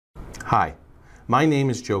Hi, my name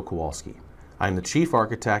is Joe Kowalski. I'm the Chief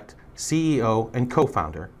Architect, CEO, and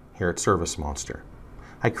co-founder here at ServiceMonster.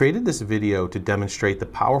 I created this video to demonstrate the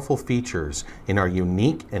powerful features in our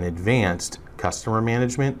unique and advanced customer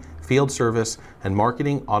management, field service, and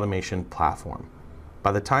marketing automation platform.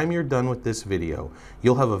 By the time you're done with this video,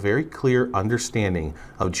 you'll have a very clear understanding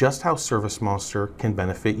of just how ServiceMonster can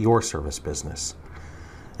benefit your service business.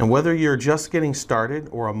 And whether you're just getting started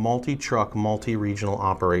or a multi-truck, multi-regional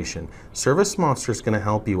operation, ServiceMonster is going to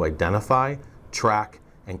help you identify, track,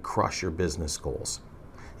 and crush your business goals.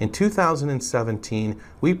 In 2017,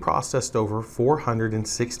 we processed over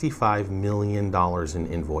 $465 million in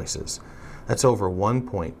invoices. That's over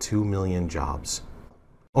 1.2 million jobs.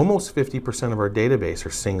 Almost 50% of our database are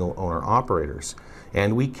single owner operators,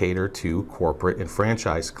 and we cater to corporate and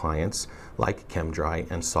franchise clients like ChemDry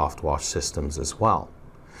and Softwash Systems as well.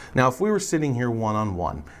 Now, if we were sitting here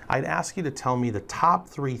one-on-one, I'd ask you to tell me the top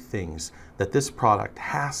 3 things that this product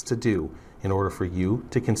has to do in order for you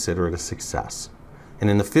to consider it a success. And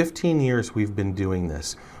in the 15 years we've been doing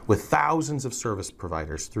this with thousands of service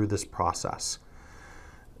providers through this process,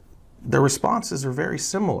 the responses are very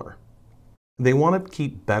similar. They want to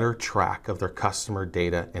keep better track of their customer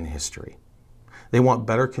data and history. They want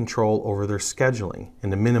better control over their scheduling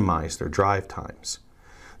and to minimize their drive times.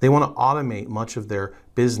 They want to automate much of their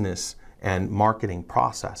business and marketing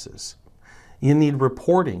processes. You need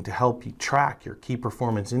reporting to help you track your key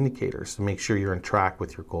performance indicators to make sure you're on track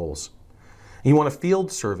with your goals. You want a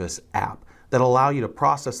field service app that allow you to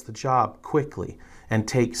process the job quickly and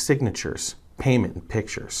take signatures, payment, and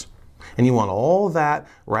pictures. And you want all that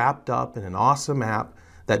wrapped up in an awesome app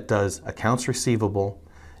that does accounts receivable,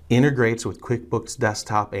 integrates with QuickBooks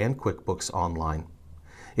Desktop and QuickBooks Online,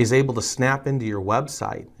 is able to snap into your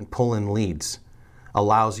website and pull in leads,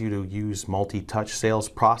 allows you to use multi-touch sales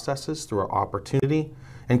processes through our opportunity,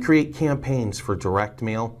 and create campaigns for direct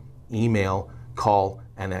mail, email, call,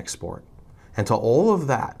 and export. And to all of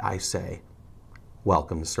that, I say,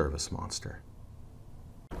 welcome to ServiceMonster.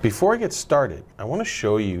 Before I get started, I want to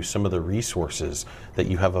show you some of the resources that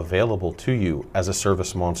you have available to you as a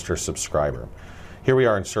ServiceMonster subscriber. Here we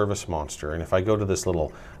are in ServiceMonster, and if I go to this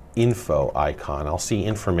little info icon, I'll see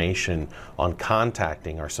information on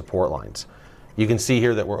contacting our support lines. You can see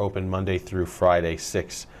here that we're open Monday through Friday,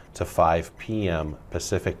 6 to 5 p.m.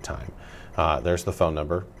 Pacific time. There's the phone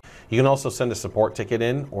number. You can also send a support ticket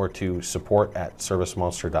in or to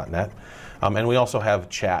support@servicemonster.net. And we also have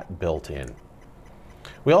chat built in.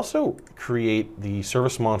 We also create the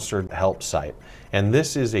ServiceMonster help site, and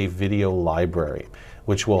this is a video library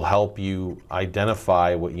which will help you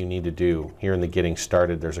identify what you need to do. Here in the Getting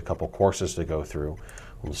Started, there's a couple courses to go through.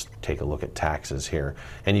 We'll just take a look at taxes here.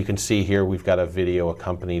 And you can see here we've got a video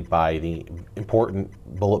accompanied by the important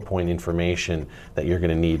bullet point information that you're going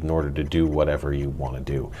to need in order to do whatever you want to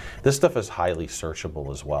do. This stuff is highly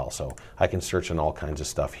searchable as well, so I can search on all kinds of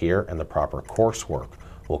stuff here and the proper coursework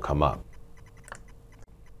will come up.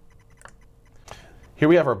 Here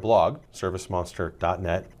we have our blog,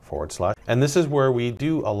 servicemonster.net/, and this is where we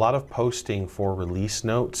do a lot of posting for release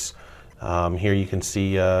notes. Here you can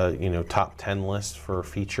see top 10 lists for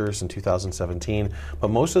features in 2017, but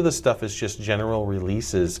most of the stuff is just general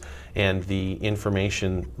releases and the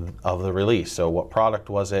information of the release. So what product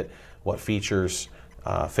was it, what features,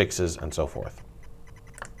 fixes, and so forth.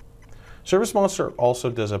 ServiceMonster also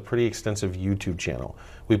does a pretty extensive YouTube channel.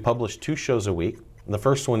 We publish 2 shows a week. The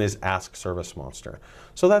first one is Ask ServiceMonster.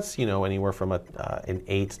 So that's anywhere from an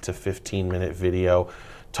 8 to 15 minute video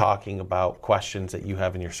talking about questions that you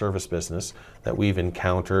have in your service business that we've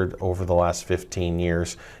encountered over the last 15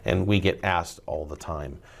 years, and we get asked all the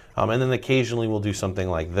time. And then occasionally we'll do something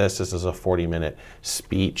like this. This is a 40-minute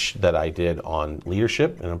speech that I did on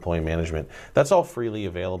leadership and employee management. That's all freely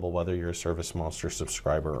available whether you're a ServiceMonster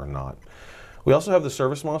subscriber or not. We also have the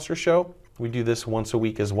ServiceMonster Show. We do this once a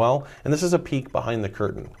week as well, and this is a peek behind the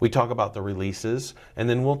curtain. We talk about the releases, and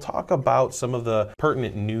then we'll talk about some of the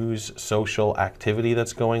pertinent news, social activity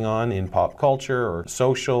that's going on in pop culture or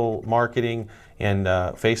social marketing and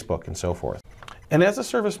Facebook and so forth. And as a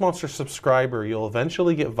ServiceMonster subscriber, you'll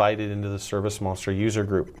eventually get invited into the ServiceMonster user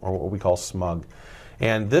group, or what we call SMUG.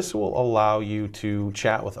 And this will allow you to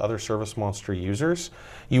chat with other ServiceMonster users.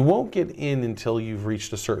 You won't get in until you've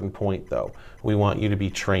reached a certain point though. We want you to be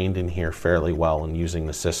trained in here fairly well in using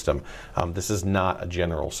the system. This is not a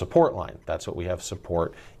general support line. That's what we have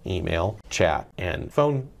support email, chat, and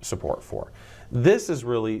phone support for. This is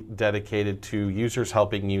really dedicated to users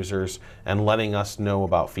helping users and letting us know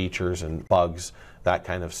about features and bugs, that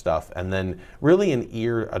kind of stuff. And then really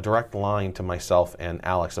a direct line to myself and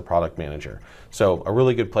Alex, the product manager. So a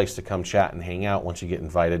really good place to come chat and hang out once you get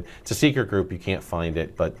invited. It's a secret group, you can't find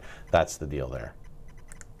it, but that's the deal there.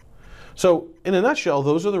 So in a nutshell,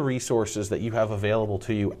 those are the resources that you have available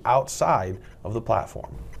to you outside of the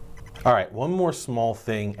platform. All right, one more small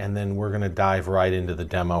thing, and then we're going to dive right into the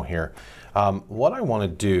demo here. What I want to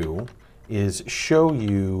do is show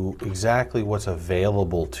you exactly what's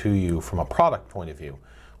available to you from a product point of view.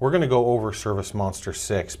 We're going to go over ServiceMonster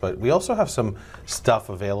 6, but we also have some stuff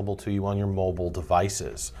available to you on your mobile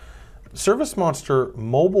devices. ServiceMonster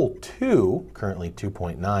Mobile 2, currently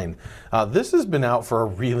 2.9, this has been out for a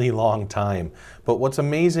really long time, but what's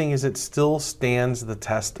amazing is it still stands the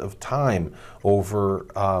test of time over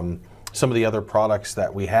some of the other products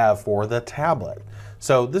that we have for the tablet.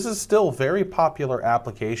 So this is still a very popular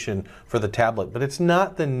application for the tablet, but it's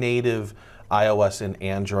not the native iOS and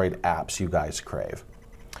Android apps you guys crave.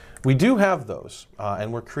 We do have those,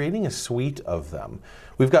 and we're creating a suite of them.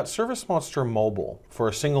 We've got ServiceMonster Mobile. For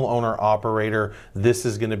a single owner operator, this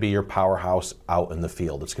is going to be your powerhouse out in the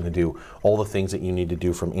field. It's going to do all the things that you need to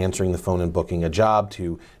do, from answering the phone and booking a job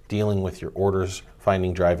to dealing with your orders,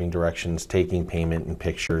 finding driving directions, taking payment and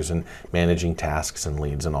pictures, and managing tasks and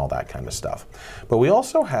leads and all that kind of stuff. But we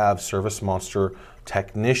also have ServiceMonster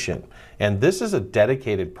Technician, and this is a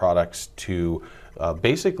dedicated product to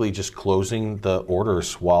basically just closing the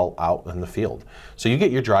orders while out in the field. So you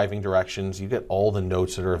get your driving directions, you get all the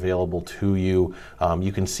notes that are available to you.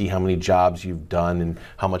 You can see how many jobs you've done and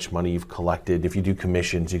how much money you've collected. If you do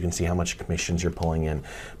commissions, you can see how much commissions you're pulling in.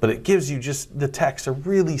 But it gives you just the text, a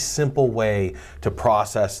really simple way to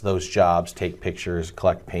process those jobs, take pictures,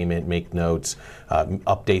 collect payment, make notes,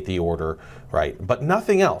 update the order, right? But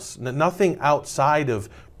nothing else, nothing outside of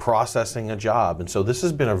processing a job. And so this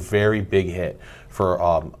has been a very big hit for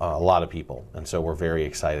a lot of people. And so we're very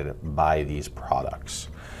excited by these products.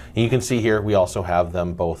 And you can see here, we also have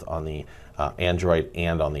them both on the Android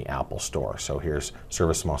and on the Apple Store. So here's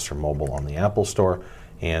ServiceMonster Mobile on the Apple Store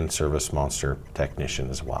and ServiceMonster Technician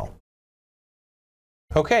as well.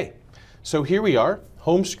 Okay, so here we are,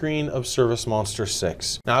 home screen of ServiceMonster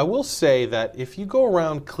 6. Now I will say that if you go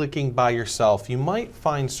around clicking by yourself, you might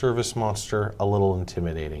find ServiceMonster a little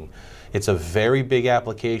intimidating. It's a very big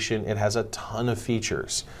application, it has a ton of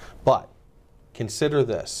features, but consider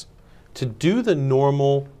this. To do the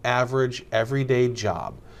normal, average, everyday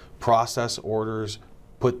job, process orders,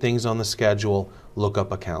 put things on the schedule, look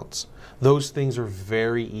up accounts. Those things are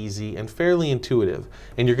very easy and fairly intuitive,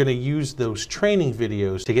 and you're going to use those training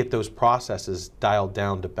videos to get those processes dialed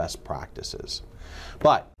down to best practices.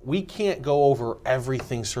 But we can't go over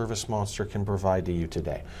everything ServiceMonster can provide to you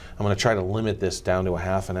today. I'm going to try to limit this down to a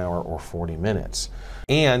half an hour or 40 minutes.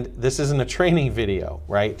 And this isn't a training video,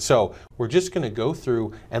 right? So we're just going to go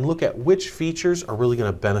through and look at which features are really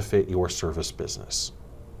going to benefit your service business.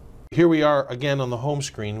 Here we are again on the home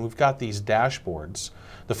screen. We've got these dashboards.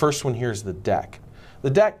 The first one here is the deck. The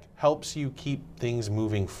deck helps you keep things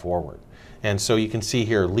moving forward. And so you can see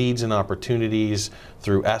here leads and opportunities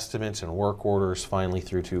through estimates and work orders, finally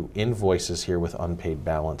through to invoices here with unpaid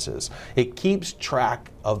balances. It keeps track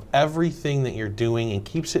of everything that you're doing and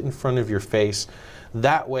keeps it in front of your face.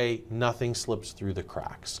 That way, nothing slips through the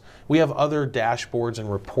cracks. We have other dashboards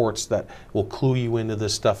and reports that will clue you into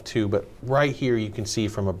this stuff too, but right here you can see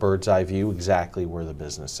from a bird's eye view exactly where the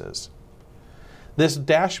business is. This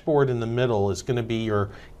dashboard in the middle is going to be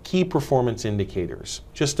your key performance indicators,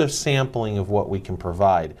 just a sampling of what we can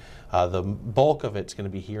provide. The bulk of it's going to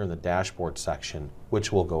be here in the dashboard section,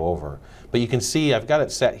 which we'll go over. But you can see I've got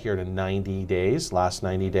it set here to 90 days, last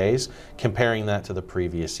 90 days, comparing that to the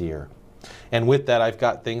previous year. And with that, I've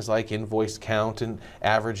got things like invoice count and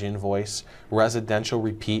average invoice, residential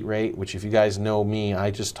repeat rate, which if you guys know me,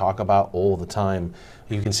 I just talk about all the time.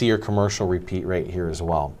 You can see your commercial repeat rate here as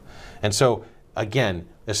well. And so, again,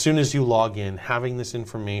 as soon as you log in, having this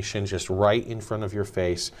information just right in front of your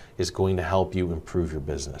face is going to help you improve your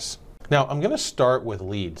business. Now, I'm going to start with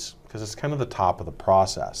leads because it's kind of the top of the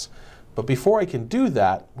process. But before I can do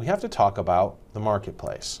that, we have to talk about the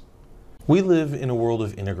marketplace. We live in a world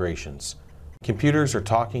of integrations. Computers are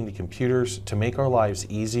talking to computers to make our lives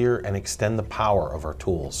easier and extend the power of our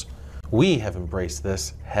tools. We have embraced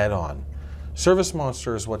this head on.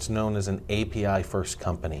 ServiceMonster is what's known as an API-first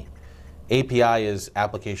company. API is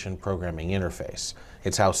Application Programming Interface.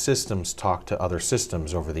 It's how systems talk to other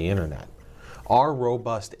systems over the internet. Our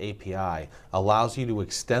robust API allows you to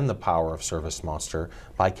extend the power of ServiceMonster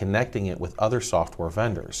by connecting it with other software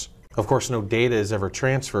vendors. Of course, no data is ever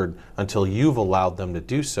transferred until you've allowed them to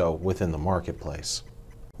do so within the marketplace.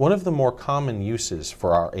 One of the more common uses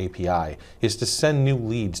for our API is to send new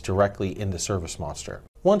leads directly into ServiceMonster.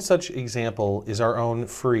 One such example is our own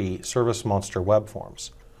free ServiceMonster web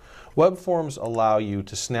forms. Web forms allow you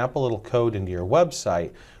to snap a little code into your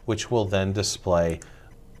website, which will then display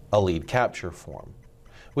a lead capture form.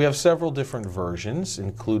 We have several different versions,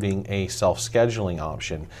 including a self-scheduling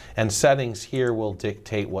option, and settings here will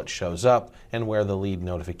dictate what shows up and where the lead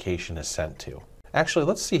notification is sent to. Actually,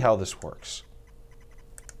 let's see how this works.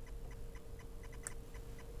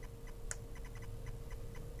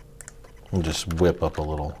 I'll just whip up a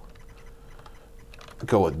little.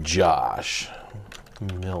 Go with Josh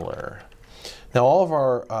Miller. Now all of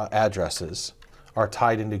our addresses are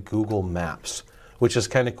tied into Google Maps, which is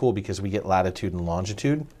kind of cool because we get latitude and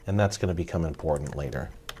longitude, and that's going to become important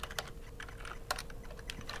later.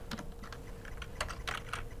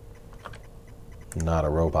 Not a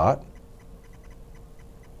robot.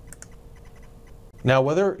 Now,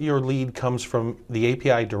 whether your lead comes from the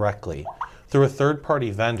API directly, through a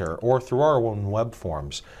third-party vendor, or through our own web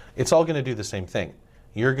forms, it's all going to do the same thing.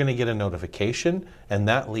 You're going to get a notification, and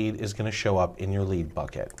that lead is going to show up in your lead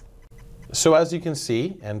bucket. So as you can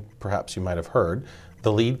see, and perhaps you might have heard,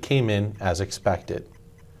 the lead came in as expected.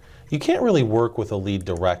 You can't really work with a lead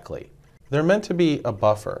directly. They're meant to be a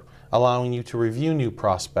buffer, allowing you to review new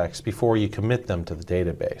prospects before you commit them to the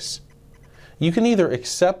database. You can either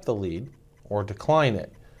accept the lead or decline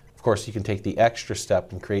it. Of course, you can take the extra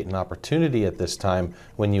step and create an opportunity at this time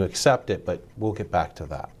when you accept it, but we'll get back to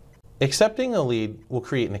that. Accepting a lead will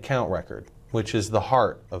create an account record, which is the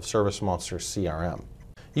heart of ServiceMonster's CRM.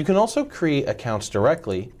 You can also create accounts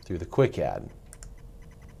directly through the Quick Add.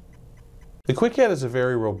 The Quick Add is a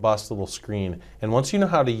very robust little screen, and once you know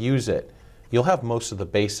how to use it, you'll have most of the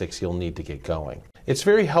basics you'll need to get going. It's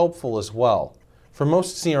very helpful as well. For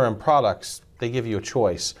most CRM products, they give you a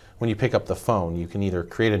choice. When you pick up the phone, you can either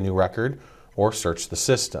create a new record or search the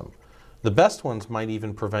system. The best ones might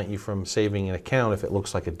even prevent you from saving an account if it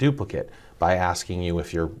looks like a duplicate by asking you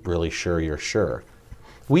if you're really sure you're sure.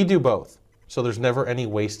 We do both. So there's never any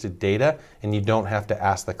wasted data, and you don't have to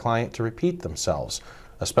ask the client to repeat themselves,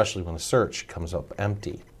 especially when the search comes up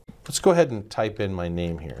empty. Let's go ahead and type in my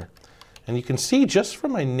name here. And you can see just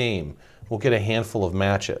from my name, we'll get a handful of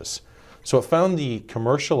matches. So it found the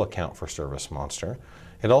commercial account for ServiceMonster.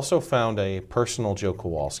 It also found a personal Joe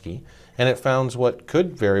Kowalski, and it found what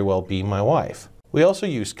could very well be my wife. We also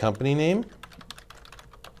use company name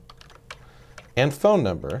and phone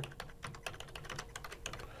number,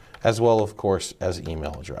 as well, of course, as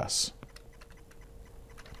email address.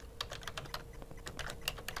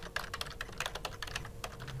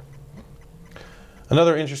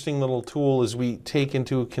 Another interesting little tool is we take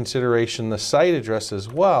into consideration the site address as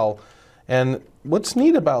well. And what's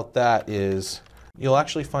neat about that is you'll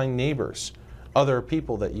actually find neighbors, other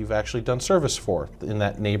people that you've actually done service for in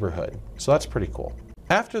that neighborhood. So that's pretty cool.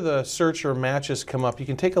 After the search or matches come up, you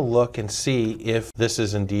can take a look and see if this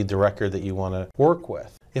is indeed the record that you want to work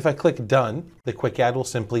with. If I click Done, the Quick Add will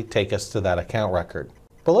simply take us to that account record.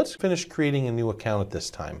 But let's finish creating a new account at this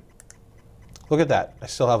time. Look at that, I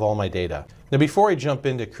still have all my data. Now before I jump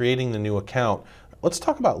into creating the new account, let's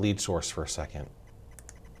talk about lead source for a second.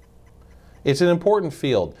 It's an important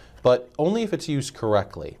field, but only if it's used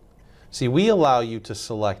correctly. See, we allow you to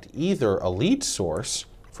select either a lead source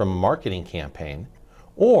from a marketing campaign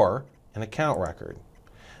or an account record.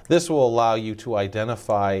 This will allow you to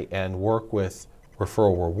identify and work with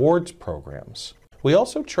referral rewards programs. We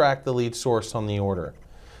also track the lead source on the order.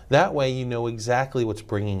 That way you know exactly what's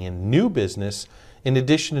bringing in new business in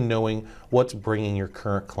addition to knowing what's bringing your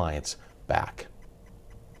current clients back.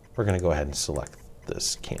 We're going to go ahead and select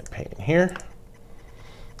this campaign here.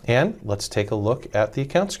 And let's take a look at the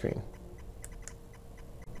account screen.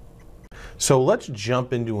 So let's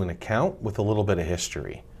jump into an account with a little bit of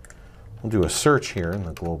history. We'll do a search here in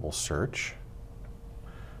the global search,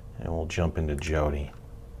 and we'll jump into Jody.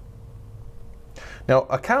 Now,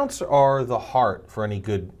 accounts are the heart for any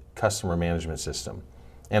good customer management system.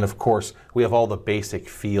 And of course, we have all the basic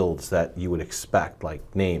fields that you would expect,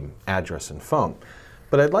 like name, address, and phone.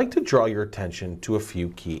 But I'd like to draw your attention to a few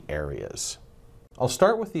key areas. I'll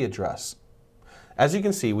start with the address. As you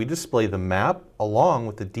can see, we display the map along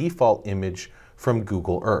with the default image from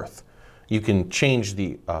Google Earth. You can change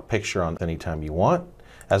the picture on anytime you want,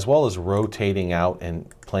 as well as rotating out and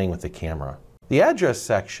playing with the camera. The address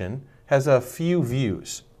section has a few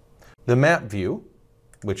views. The map view,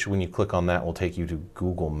 which when you click on that will take you to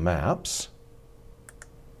Google Maps.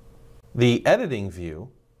 the editing view,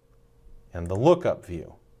 and the lookup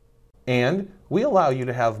view. And we allow you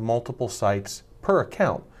to have multiple sites per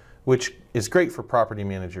account, which is great for property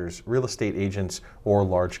managers, real estate agents, or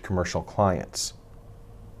large commercial clients.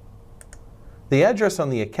 The address on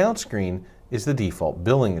the account screen is the default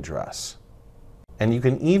billing address. And you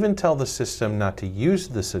can even tell the system not to use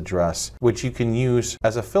this address, which you can use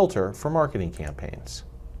as a filter for marketing campaigns.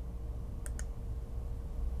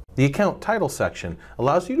 The account title section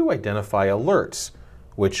allows you to identify alerts,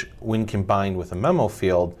 which, when combined with a memo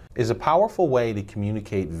field, is a powerful way to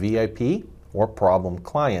communicate VIP or problem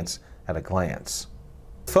clients at a glance.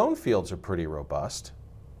 Phone fields are pretty robust.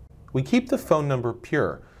 We keep the phone number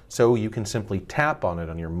pure, so you can simply tap on it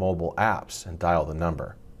on your mobile apps and dial the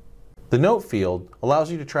number. The note field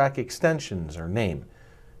allows you to track extensions or name,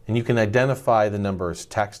 and you can identify the number as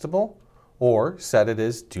textable or set it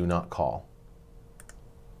as do not call.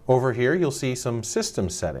 Over here you'll see some system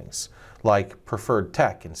settings like preferred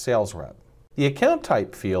tech and sales rep. The account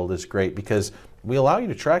type field is great because we allow you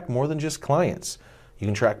to track more than just clients. You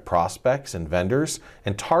can track prospects and vendors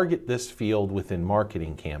and target this field within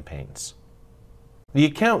marketing campaigns. The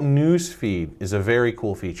account news feed is a very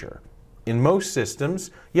cool feature. In most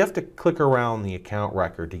systems, you have to click around the account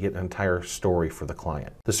record to get an entire story for the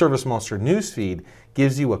client. The ServiceMonster newsfeed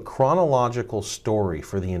gives you a chronological story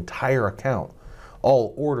for the entire account.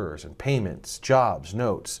 All orders and payments, jobs,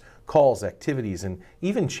 notes, calls, activities, and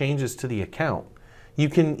even changes to the account. You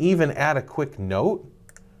can even add a quick note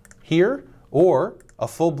here or a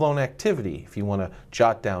full-blown activity if you want to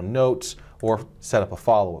jot down notes or set up a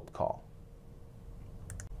follow-up call.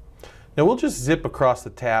 Now we'll just zip across the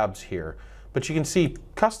tabs here, but you can see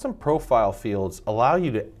custom profile fields allow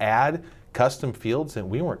you to add custom fields that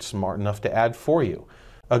we weren't smart enough to add for you.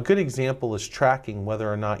 A good example is tracking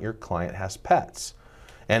whether or not your client has pets.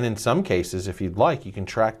 And in some cases, if you'd like, you can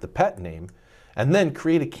track the pet name and then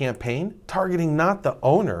create a campaign targeting not the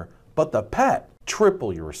owner, but the pet.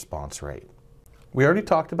 Triple your response rate. We already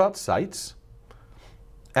talked about sites.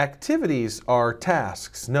 Activities are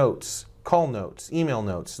tasks, notes, call notes, email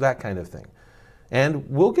notes, that kind of thing. And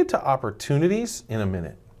we'll get to opportunities in a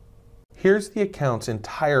minute. Here's the account's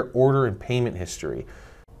entire order and payment history.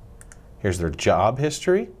 Here's their job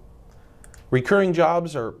history. Recurring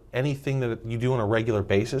jobs are anything that you do on a regular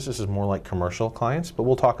basis. This is more like commercial clients, but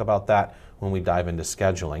we'll talk about that when we dive into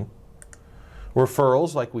scheduling.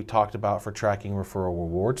 Referrals, like we talked about for tracking referral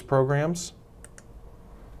rewards programs.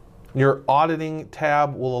 Your auditing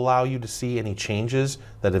tab will allow you to see any changes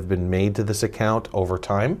that have been made to this account over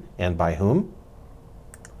time and by whom.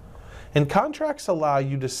 And contracts allow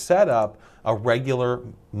you to set up a regular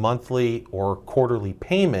monthly or quarterly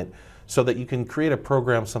payment so that you can create a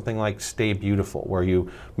program, something like Stay Beautiful, where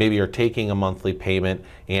you maybe are taking a monthly payment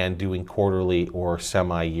and doing quarterly or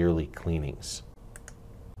semi-yearly cleanings.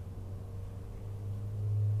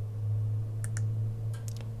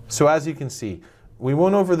 So as you can see, we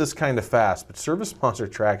went over this kind of fast, but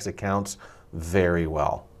ServiceMonster tracks accounts very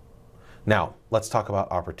well. Now, let's talk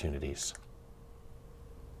about opportunities.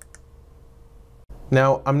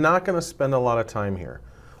 Now, I'm not going to spend a lot of time here.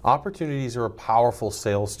 Opportunities are a powerful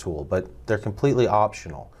sales tool, but they're completely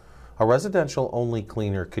optional. A residential-only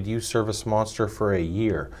cleaner could use ServiceMonster for a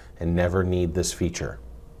year and never need this feature.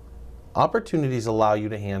 Opportunities allow you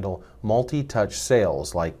to handle multi-touch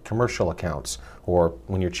sales like commercial accounts or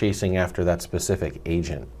when you're chasing after that specific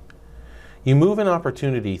agent. You move an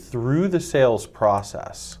opportunity through the sales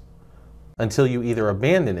process until you either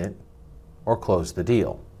abandon it or close the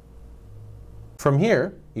deal. From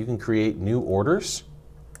here, you can create new orders,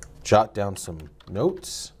 jot down some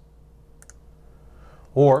notes,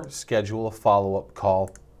 or schedule a follow-up call,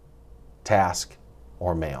 task,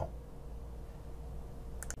 or mail.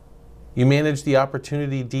 You manage the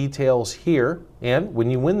opportunity details here, and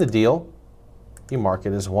when you win the deal, you mark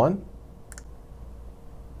it as won,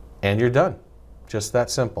 and you're done. Just that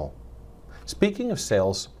simple. Speaking of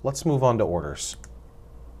sales, let's move on to orders.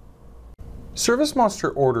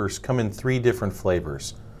 ServiceMonster orders come in 3 different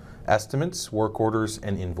flavors: estimates, work orders,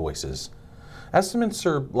 and invoices. Estimates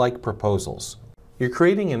are like proposals. You're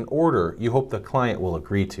creating an order you hope the client will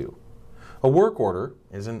agree to. A work order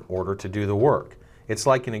is an order to do the work. It's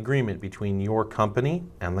like an agreement between your company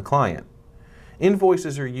and the client.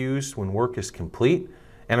 Invoices are used when work is complete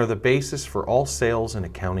and are the basis for all sales and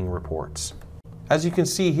accounting reports. As you can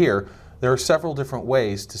see here, there are several different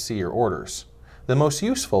ways to see your orders. The most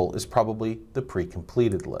useful is probably the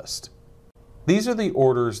pre-completed list. These are the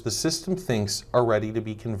orders the system thinks are ready to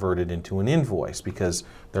be converted into an invoice because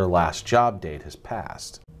their last job date has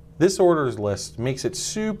passed. This orders list makes it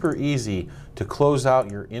super easy to close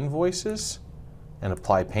out your invoices and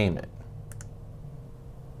apply payment.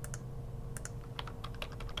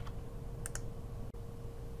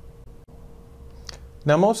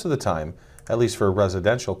 Now, most of the time, at least for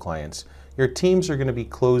residential clients, your teams are going to be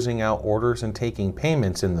closing out orders and taking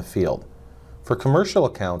payments in the field. For commercial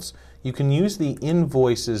accounts, you can use the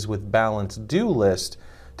invoices with balance due list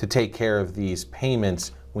to take care of these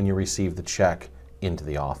payments when you receive the check into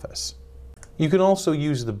the office. You can also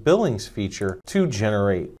use the billings feature to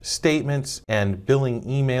generate statements and billing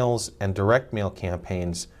emails and direct mail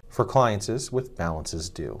campaigns for clients with balances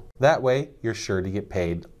due. That way, you're sure to get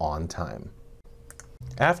paid on time.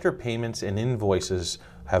 After payments and invoices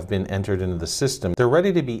have been entered into the system, they're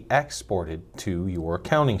ready to be exported to your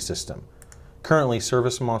accounting system. Currently,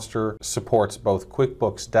 ServiceMonster supports both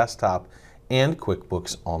QuickBooks Desktop and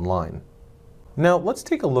QuickBooks Online. Now, let's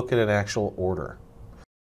take a look at an actual order.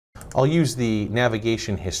 I'll use the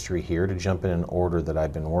navigation history here to jump in an order that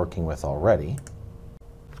I've been working with already.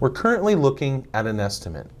 We're currently looking at an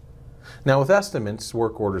estimate. Now, with estimates,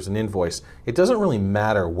 work orders, and invoice, it doesn't really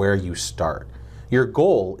matter where you start. Your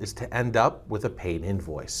goal is to end up with a paid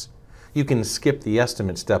invoice. You can skip the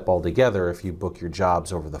estimate step altogether if you book your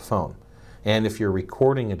jobs over the phone. And if you're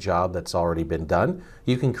recording a job that's already been done,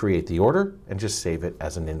 you can create the order and just save it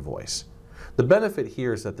as an invoice. The benefit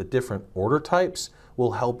here is that the different order types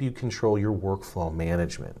will help you control your workflow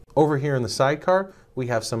management. Over here in the sidecar, we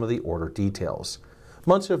have some of the order details.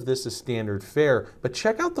 Much of this is standard fare, but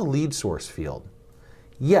check out the lead source field.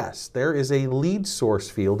 Yes, there is a lead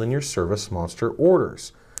source field in your ServiceMonster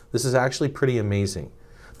orders. This is actually pretty amazing.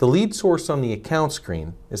 The lead source on the account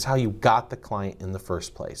screen is how you got the client in the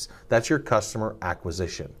first place. That's your customer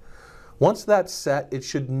acquisition. Once that's set, it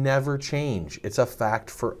should never change. It's a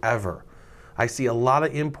fact forever. I see a lot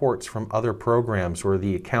of imports from other programs where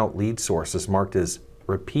the account lead source is marked as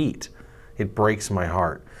repeat. It breaks my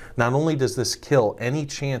heart. Not only does this kill any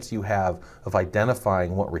chance you have of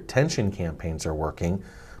identifying what retention campaigns are working,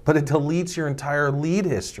 but it deletes your entire lead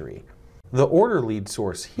history. The order lead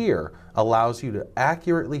source here allows you to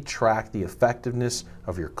accurately track the effectiveness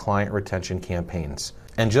of your client retention campaigns.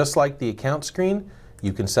 And just like the account screen,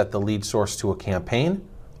 you can set the lead source to a campaign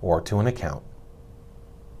or to an account.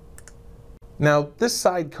 Now, this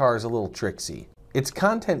sidecar is a little tricksy. Its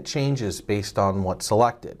content changes based on what's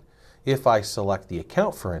selected. If I select the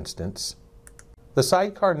account, for instance, the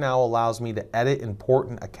sidecar now allows me to edit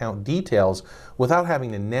important account details without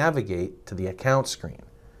having to navigate to the account screen.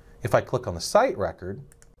 If I click on the site record,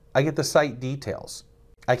 I get the site details.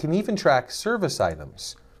 I can even track service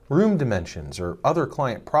items, room dimensions, or other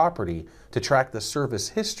client property to track the service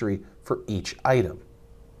history for each item.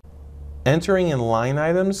 Entering in line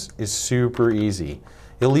items is super easy.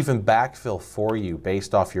 It'll even backfill for you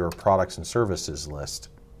based off your products and services list.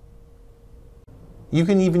 You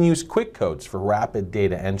can even use quick codes for rapid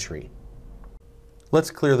data entry. Let's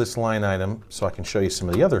clear this line item so I can show you some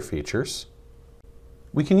of the other features.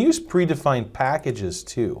 We can use predefined packages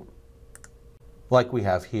too, like we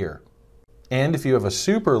have here. And if you have a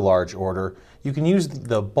super large order, you can use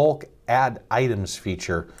the bulk add items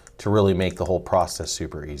feature to really make the whole process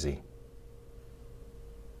super easy.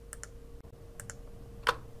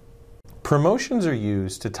 Promotions are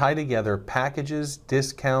used to tie together packages,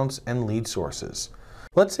 discounts, and lead sources.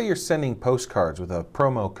 Let's say you're sending postcards with a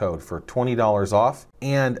promo code for $20 off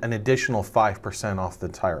and an additional 5% off the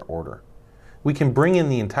entire order. We can bring in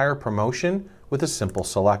the entire promotion with a simple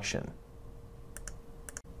selection.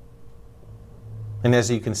 And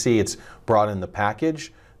as you can see, it's brought in the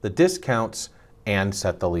package, the discounts, and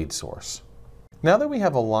set the lead source. Now that we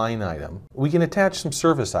have a line item, we can attach some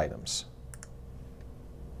service items.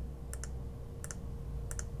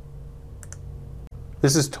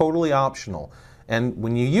 This is totally optional, and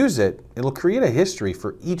when you use it, it'll create a history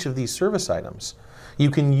for each of these service items. You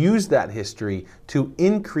can use that history to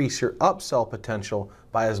increase your upsell potential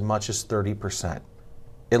by as much as 30%.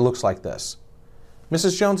 It looks like this.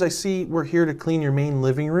 Mrs. Jones, I see we're here to clean your main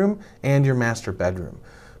living room and your master bedroom,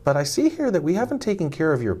 but I see here that we haven't taken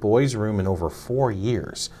care of your boys' room in over 4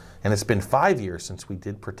 years, and it's been 5 years since we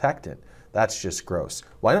did protect it. That's just gross.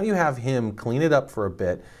 Why don't you have him clean it up for a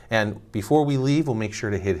bit, and before we leave, we'll make sure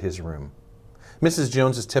to hit his room. Mrs.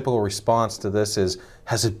 Jones's typical response to this is,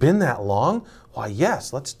 has it been that long? Why,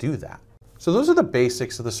 yes, let's do that. So those are the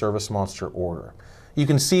basics of the ServiceMonster order. You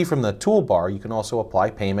can see from the toolbar, you can also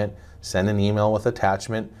apply payment, send an email with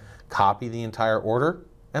attachment, copy the entire order,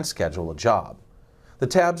 and schedule a job. The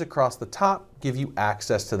tabs across the top give you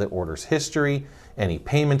access to the order's history, any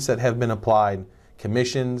payments that have been applied,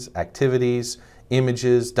 commissions, activities,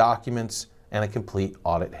 images, documents, and a complete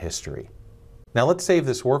audit history. Now let's save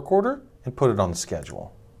this work order and put it on the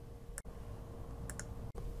schedule.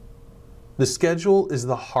 The schedule is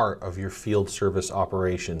the heart of your field service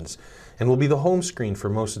operations and will be the home screen for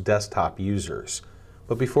most desktop users.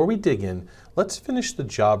 But before we dig in, let's finish the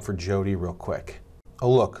job for Jody real quick.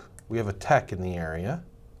 Oh look, we have a tech in the area.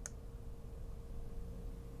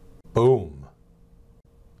 Boom.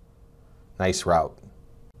 Nice route.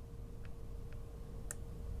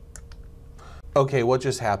 Okay, what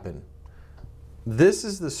just happened? This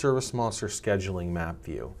is the ServiceMonster scheduling map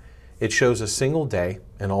view. It shows a single day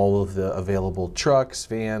and all of the available trucks,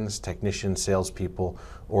 vans, technicians, salespeople,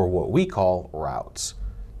 or what we call routes.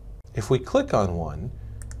 If we click on one,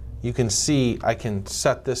 you can see I can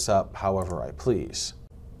set this up however I please.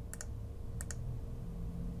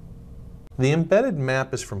 The embedded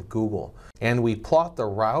map is from Google, and we plot the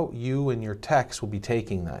route you and your techs will be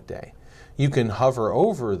taking that day. You can hover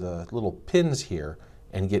over the little pins here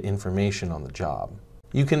and get information on the job.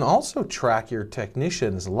 You can also track your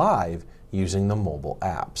technicians live using the mobile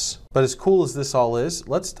apps. But as cool as this all is,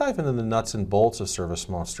 let's dive into the nuts and bolts of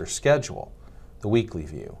ServiceMonster Schedule, the weekly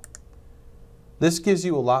view. This gives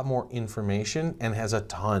you a lot more information and has a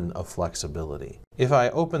ton of flexibility. If I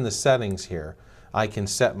open the settings here, I can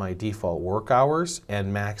set my default work hours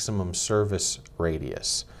and maximum service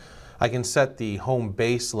radius. I can set the home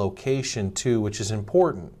base location too, which is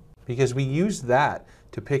important because we use that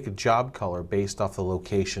to pick a job color based off the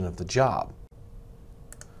location of the job.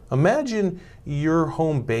 Imagine your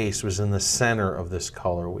home base was in the center of this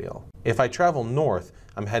color wheel. If I travel north,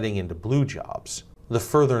 I'm heading into blue jobs. The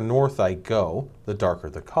further north I go, the darker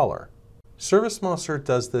the color. ServiceMonster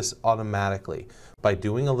does this automatically by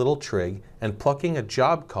doing a little trig and plucking a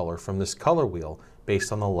job color from this color wheel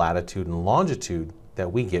based on the latitude and longitude that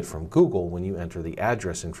we get from Google when you enter the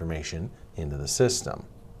address information into the system.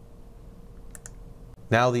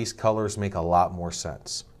 Now these colors make a lot more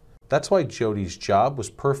sense. That's why Jody's job was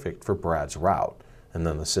perfect for Brad's route, and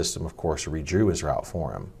then the system of course redrew his route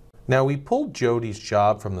for him. Now we pulled Jody's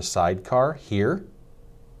job from the sidecar here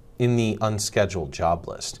in the unscheduled job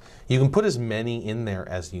list. You can put as many in there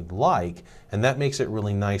as you'd like, and that makes it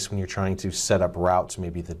really nice when you're trying to set up routes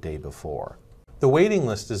maybe the day before. The waiting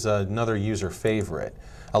list is another user favorite,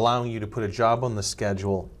 allowing you to put a job on the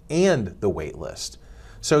schedule and the wait list.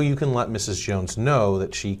 So you can let Mrs. Jones know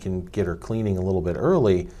that she can get her cleaning a little bit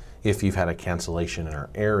early if you've had a cancellation in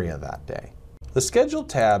her area that day. The Schedule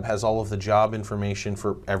tab has all of the job information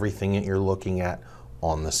for everything that you're looking at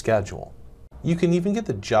on the schedule. You can even get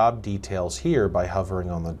the job details here by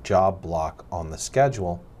hovering on the job block on the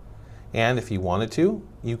schedule. And if you wanted to,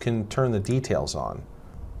 you can turn the details on.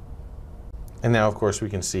 And now of course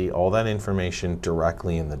we can see all that information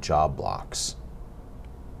directly in the job blocks.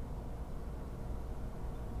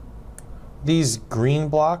 These green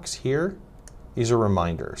blocks here, these are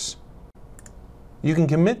reminders. You can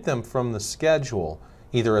commit them from the schedule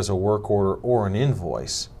either as a work order or an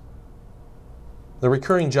invoice. The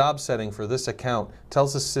recurring job setting for this account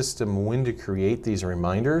tells the system when to create these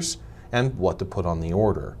reminders and what to put on the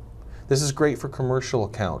order. This is great for commercial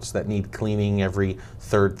accounts that need cleaning every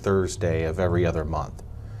third Thursday of every other month.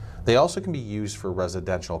 They also can be used for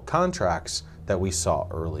residential contracts that we saw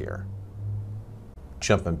earlier.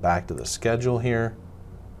 Jumping back to the schedule here,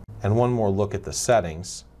 and one more look at the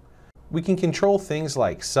settings. We can control things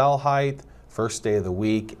like cell height, first day of the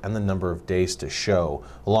week, and the number of days to show,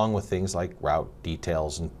 along with things like route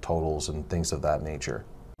details and totals and things of that nature.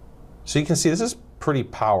 So you can see this is pretty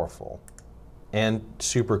powerful and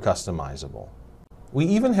super customizable. We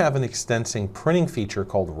even have an extensing printing feature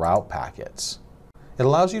called Route Packets. It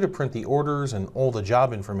allows you to print the orders and all the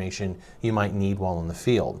job information you might need while in the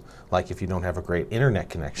field, like if you don't have a great internet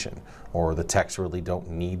connection, or the techs really don't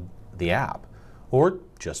need the app, or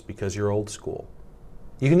just because you're old school.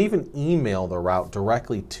 You can even email the route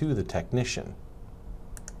directly to the technician.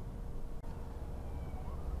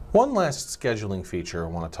 One last scheduling feature I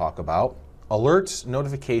want to talk about: alerts,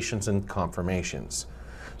 notifications, and confirmations.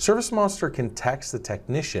 ServiceMonster can text the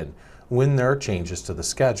technician when there are changes to the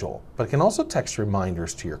schedule, but it can also text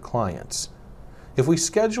reminders to your clients. If we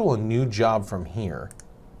schedule a new job from here,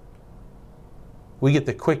 we get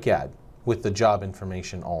the quick add with the job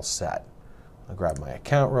information all set. I'll grab my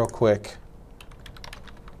account real quick.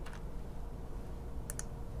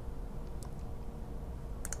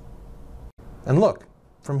 And look,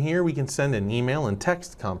 from here we can send an email and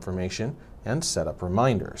text confirmation and set up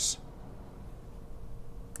reminders.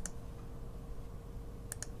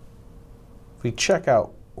 If we check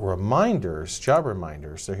out reminders, job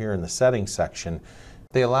reminders, they're here in the settings section.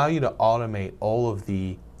 They allow you to automate all of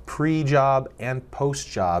the pre-job and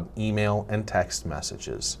post-job email and text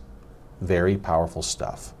messages. Very powerful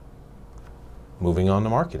stuff. Moving on to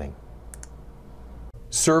marketing.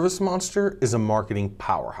 ServiceMonster is a marketing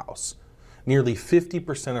powerhouse. Nearly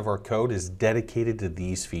 50% of our code is dedicated to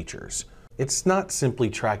these features. It's not simply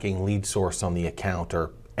tracking lead source on the account or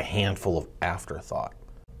a handful of afterthought.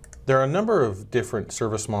 There are a number of different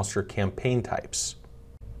ServiceMonster campaign types.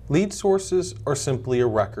 Lead sources are simply a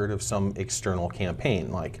record of some external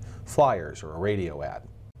campaign, like flyers or a radio ad.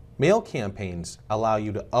 Mail campaigns allow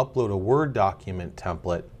you to upload a Word document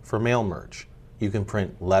template for mail merge. You can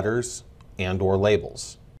print letters and/or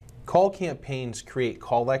labels. Call campaigns create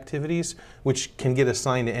call activities which can get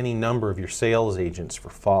assigned to any number of your sales agents for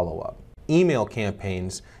follow-up. Email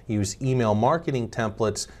campaigns use email marketing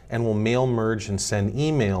templates and will mail merge and send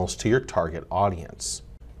emails to your target audience.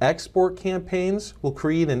 Export campaigns will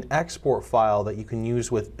create an export file that you can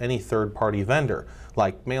use with any third-party vendor,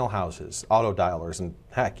 like mail houses, auto dialers, and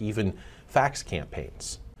heck, even fax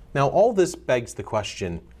campaigns. Now, all this begs the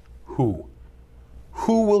question, who?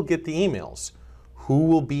 Who will get the emails? Who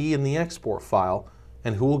will be in the export file?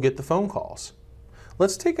 And who will get the phone calls?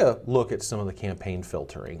 Let's take a look at some of the campaign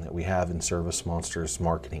filtering that we have in ServiceMonster's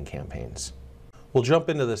marketing campaigns. We'll jump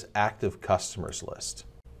into this active customers list.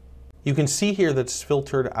 You can see here that it's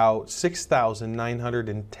filtered out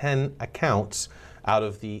 6,910 accounts out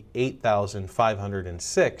of the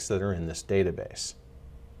 8,506 that are in this database.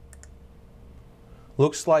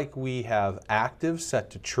 Looks like we have active set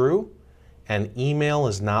to true and email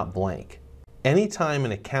is not blank. Anytime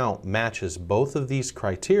an account matches both of these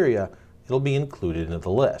criteria, it'll be included into the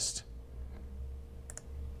list.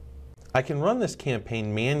 I can run this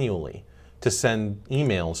campaign manually to send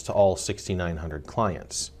emails to all 6,900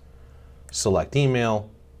 clients. Select email,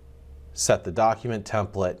 set the document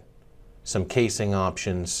template, some casing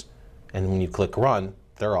options, and when you click run,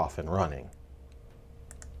 they're off and running.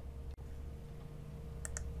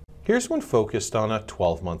 Here's one focused on a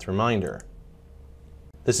 12-month reminder.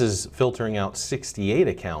 This is filtering out 68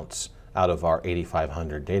 accounts out of our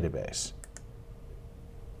 8,500 database.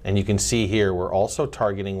 And you can see here we're also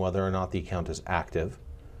targeting whether or not the account is active.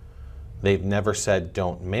 They've never said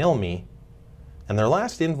don't mail me, and their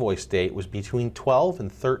last invoice date was between 12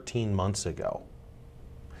 and 13 months ago.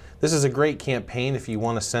 This is a great campaign if you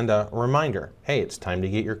want to send a reminder, hey, it's time to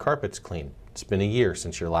get your carpets clean. It's been a year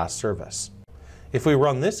since your last service. If we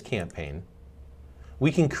run this campaign,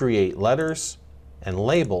 we can create letters and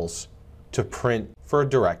labels to print for a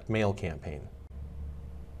direct mail campaign.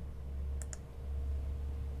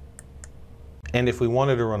 And if we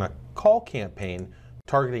wanted to run a call campaign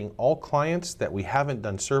targeting all clients that we haven't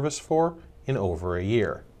done service for in over a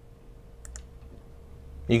year.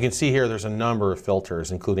 You can see here there's a number of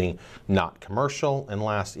filters, including not commercial and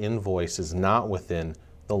last invoice is not within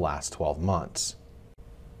the last 12 months.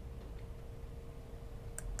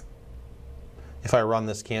 If I run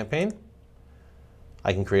this campaign,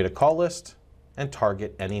 I can create a call list and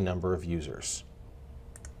target any number of users.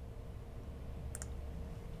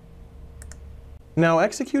 Now,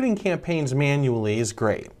 executing campaigns manually is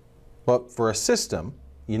great, but for a system,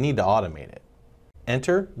 you need to automate it.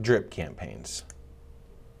 Enter drip campaigns.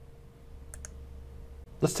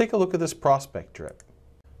 Let's take a look at this prospect drip.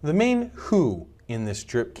 The main who in this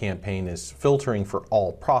drip campaign is filtering for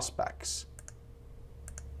all prospects.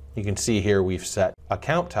 You can see here we've set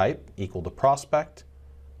account type equal to prospect,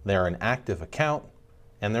 they're an active account,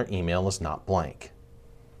 and their email is not blank.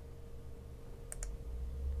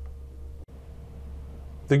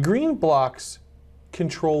 The green blocks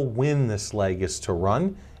control when this leg is to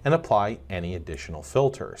run and apply any additional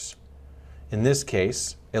filters. In this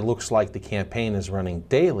case, it looks like the campaign is running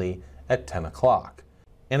daily at 10 o'clock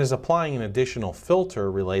and is applying an additional filter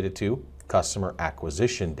related to customer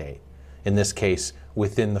acquisition date. In this case,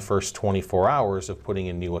 within the first 24 hours of putting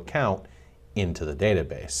a new account into the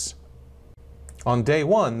database. On day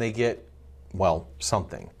one, they get, well,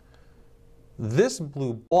 something. This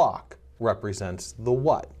blue block represents the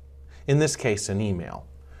what. In this case, an email.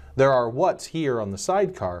 There are what's here on the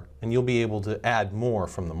sidecar, and you'll be able to add more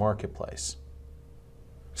from the marketplace.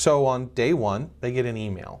 So on day one, they get an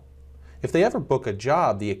email. If they ever book a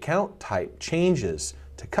job, the account type changes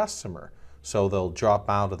to customer, so they'll drop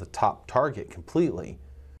out of the top target completely.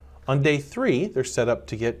 On day three, they're set up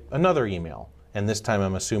to get another email, and this time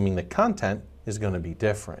I'm assuming the content is going to be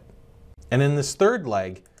different. And in this third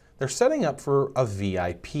leg, they're setting up for a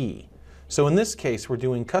VIP. So in this case, we're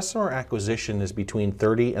doing customer acquisition is between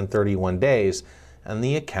 30 and 31 days, and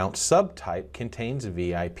the account subtype contains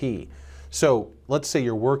VIP. So let's say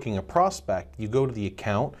you're working a prospect, you go to the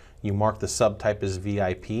account, you mark the subtype as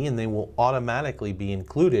VIP, and they will automatically be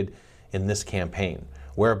included in this campaign,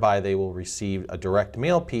 whereby they will receive a direct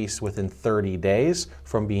mail piece within 30 days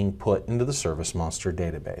from being put into the ServiceMonster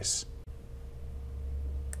database.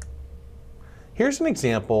 Here's an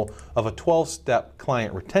example of a 12-step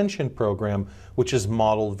client retention program which is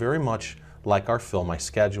modeled very much like our Fill My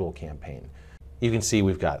Schedule campaign. You can see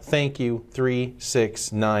we've got thank you, 3,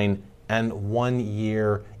 6, 9, and 1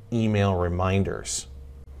 year email reminders.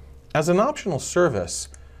 As an optional service,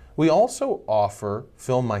 we also offer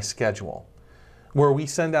Fill My Schedule, where we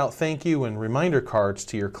send out thank you and reminder cards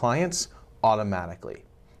to your clients automatically.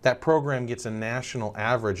 That program gets a national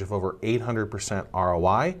average of over 800%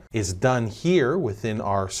 ROI, is done here within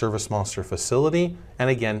our ServiceMonster facility, and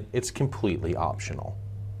again, it's completely optional.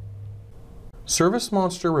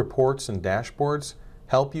 ServiceMonster reports and dashboards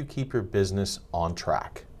help you keep your business on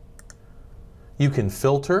track. You can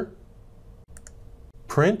filter,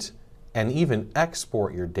 print, and even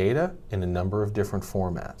export your data in a number of different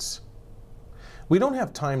formats. We don't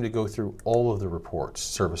have time to go through all of the reports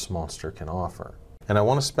ServiceMonster can offer, and I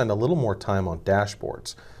want to spend a little more time on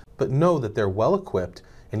dashboards, but know that they're well equipped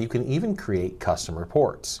and you can even create custom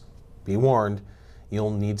reports. Be warned,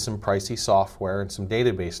 you'll need some pricey software and some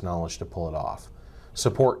database knowledge to pull it off.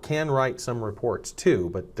 Support can write some reports too,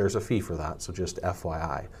 but there's a fee for that, so just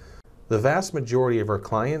FYI. The vast majority of our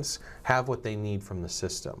clients have what they need from the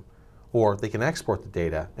system, or they can export the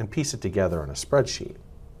data and piece it together in a spreadsheet.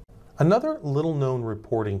 Another little-known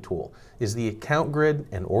reporting tool is the Account Grid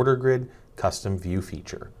and Order Grid Custom View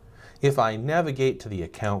feature. If I navigate to the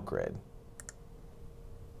Account Grid,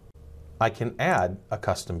 I can add a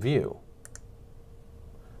custom view.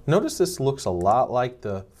 Notice this looks a lot like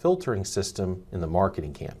the filtering system in the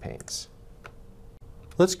marketing campaigns.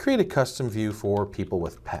 Let's create a custom view for people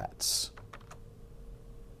with pets.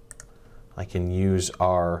 I can use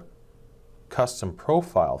our custom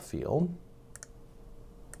profile field.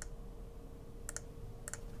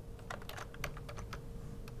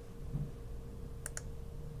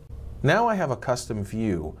 Now I have a custom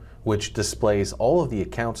view which displays all of the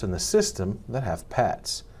accounts in the system that have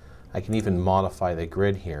pets. I can even modify the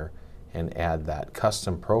grid here and add that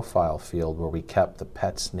custom profile field where we kept the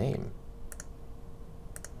pet's name.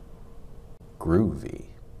 Groovy.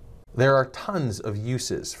 There are tons of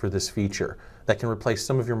uses for this feature that can replace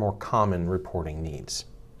some of your more common reporting needs.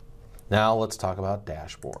 Now let's talk about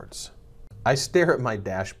dashboards. I stare at my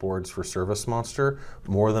dashboards for ServiceMonster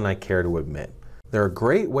more than I care to admit. They're a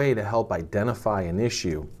great way to help identify an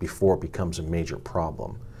issue before it becomes a major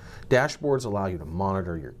problem. Dashboards allow you to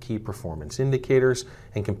monitor your key performance indicators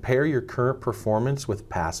and compare your current performance with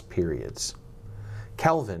past periods.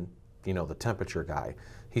 Kelvin, you know, the temperature guy,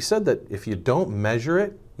 he said that if you don't measure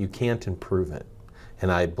it, you can't improve it.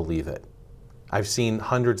 And I believe it. I've seen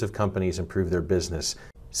hundreds of companies improve their business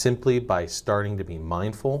simply by starting to be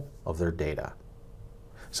mindful of their data.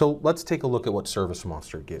 So let's take a look at what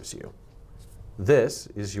ServiceMonster gives you. This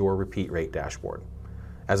is your repeat rate dashboard.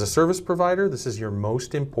 As a service provider, this is your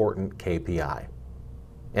most important KPI.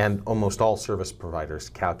 And almost all service providers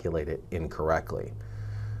calculate it incorrectly.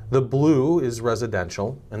 The blue is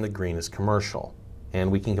residential and the green is commercial. And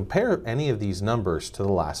we can compare any of these numbers to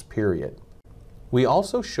the last period. We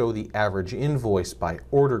also show the average invoice by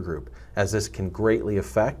order group, as this can greatly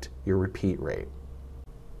affect your repeat rate.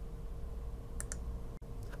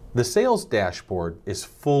 The sales dashboard is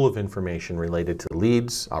full of information related to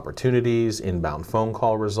leads, opportunities, inbound phone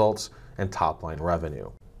call results, and top-line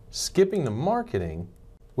revenue. Skipping the marketing,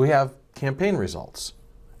 we have campaign results.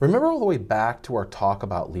 Remember all the way back to our talk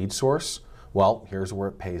about lead source? Well, here's where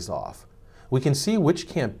it pays off. We can see which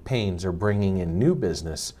campaigns are bringing in new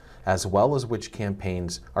business, as well as which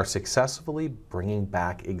campaigns are successfully bringing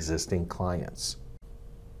back existing clients.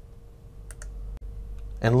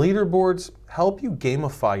 And leaderboards help you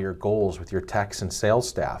gamify your goals with your techs and sales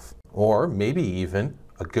staff, or maybe even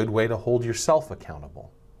a good way to hold yourself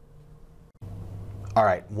accountable. All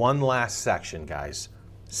right, one last section, guys,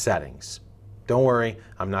 settings. Don't worry,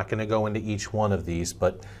 I'm not going to go into each one of these,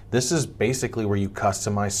 but this is basically where you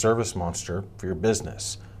customize ServiceMonster for your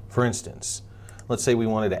business. For instance, let's say we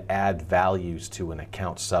wanted to add values to an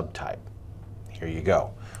account subtype. Here you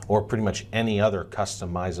go. Or pretty much any other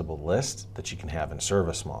customizable list that you can have in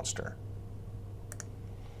ServiceMonster.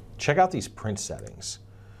 Check out these print settings.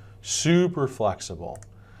 Super flexible.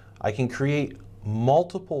 I can create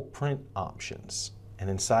multiple print options, and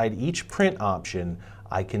inside each print option,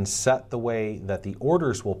 I can set the way that the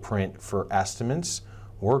orders will print for estimates,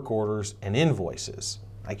 work orders, and invoices.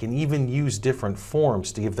 I can even use different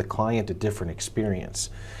forms to give the client a different experience,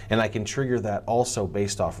 and I can trigger that also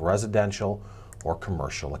based off residential or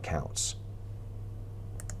commercial accounts.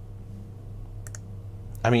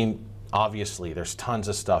 I mean, obviously, there's tons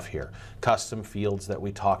of stuff here. Custom fields that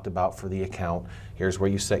we talked about for the account. Here's where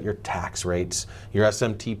you set your tax rates. Your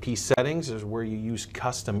SMTP settings is where you use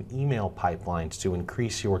custom email pipelines to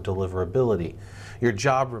increase your deliverability. Your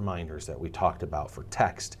job reminders that we talked about for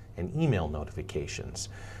text and email notifications.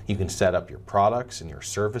 You can set up your products and your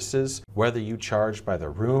services, whether you charge by the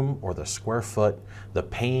room or the square foot, the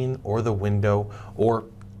pane or the window, or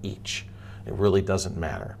each. It really doesn't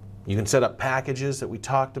matter. You can set up packages that we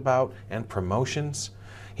talked about and promotions.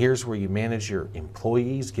 Here's where you manage your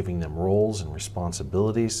employees, giving them roles and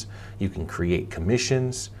responsibilities. You can create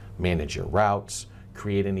commissions, manage your routes,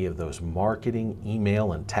 create any of those marketing,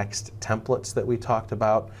 email, and text templates that we talked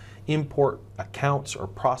about, import accounts or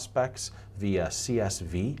prospects via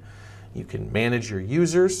CSV. You can manage your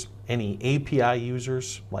users, any API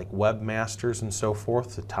users like webmasters and so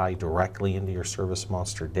forth to tie directly into your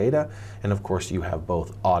ServiceMonster data. And of course, you have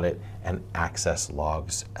both audit and access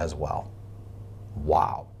logs as well.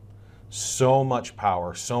 Wow. So much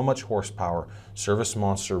power, so much horsepower.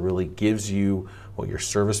 ServiceMonster really gives you what your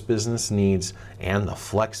service business needs and the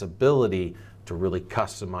flexibility to really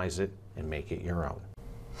customize it and make it your own.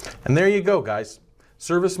 And there you go, guys.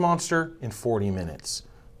 ServiceMonster in 40 minutes,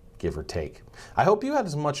 give or take. I hope you had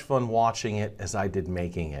as much fun watching it as I did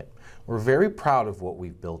making it. We're very proud of what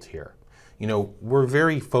we've built here. You know, we're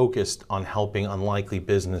very focused on helping unlikely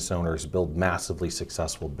business owners build massively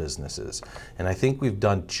successful businesses. And I think we've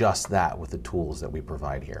done just that with the tools that we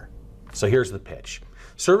provide here. So here's the pitch.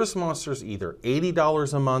 ServiceMonster is either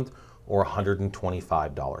 $80 a month or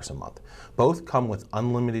 $125 a month. Both come with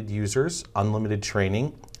unlimited users, unlimited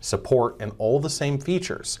training, support, and all the same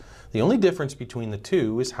features. The only difference between the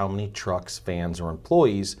two is how many trucks, vans, or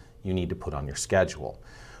employees you need to put on your schedule.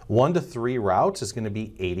 1 to 3 routes is going to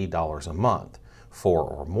be $80 a month. 4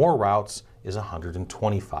 or more routes is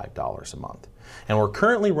 $125 a month. And we're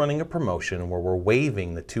currently running a promotion where we're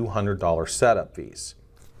waiving the $200 setup fees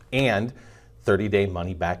and 30-day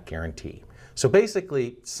money-back guarantee. So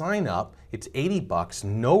basically, sign up, it's $80,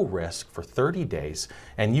 no risk for 30 days,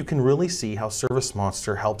 and you can really see how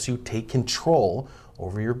ServiceMonster helps you take control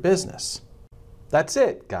over your business. That's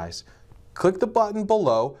it, guys. Click the button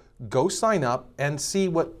below, go sign up, and see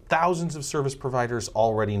what thousands of service providers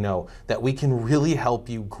already know, that we can really help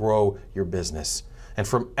you grow your business. And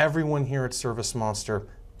from everyone here at ServiceMonster,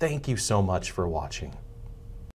 thank you so much for watching.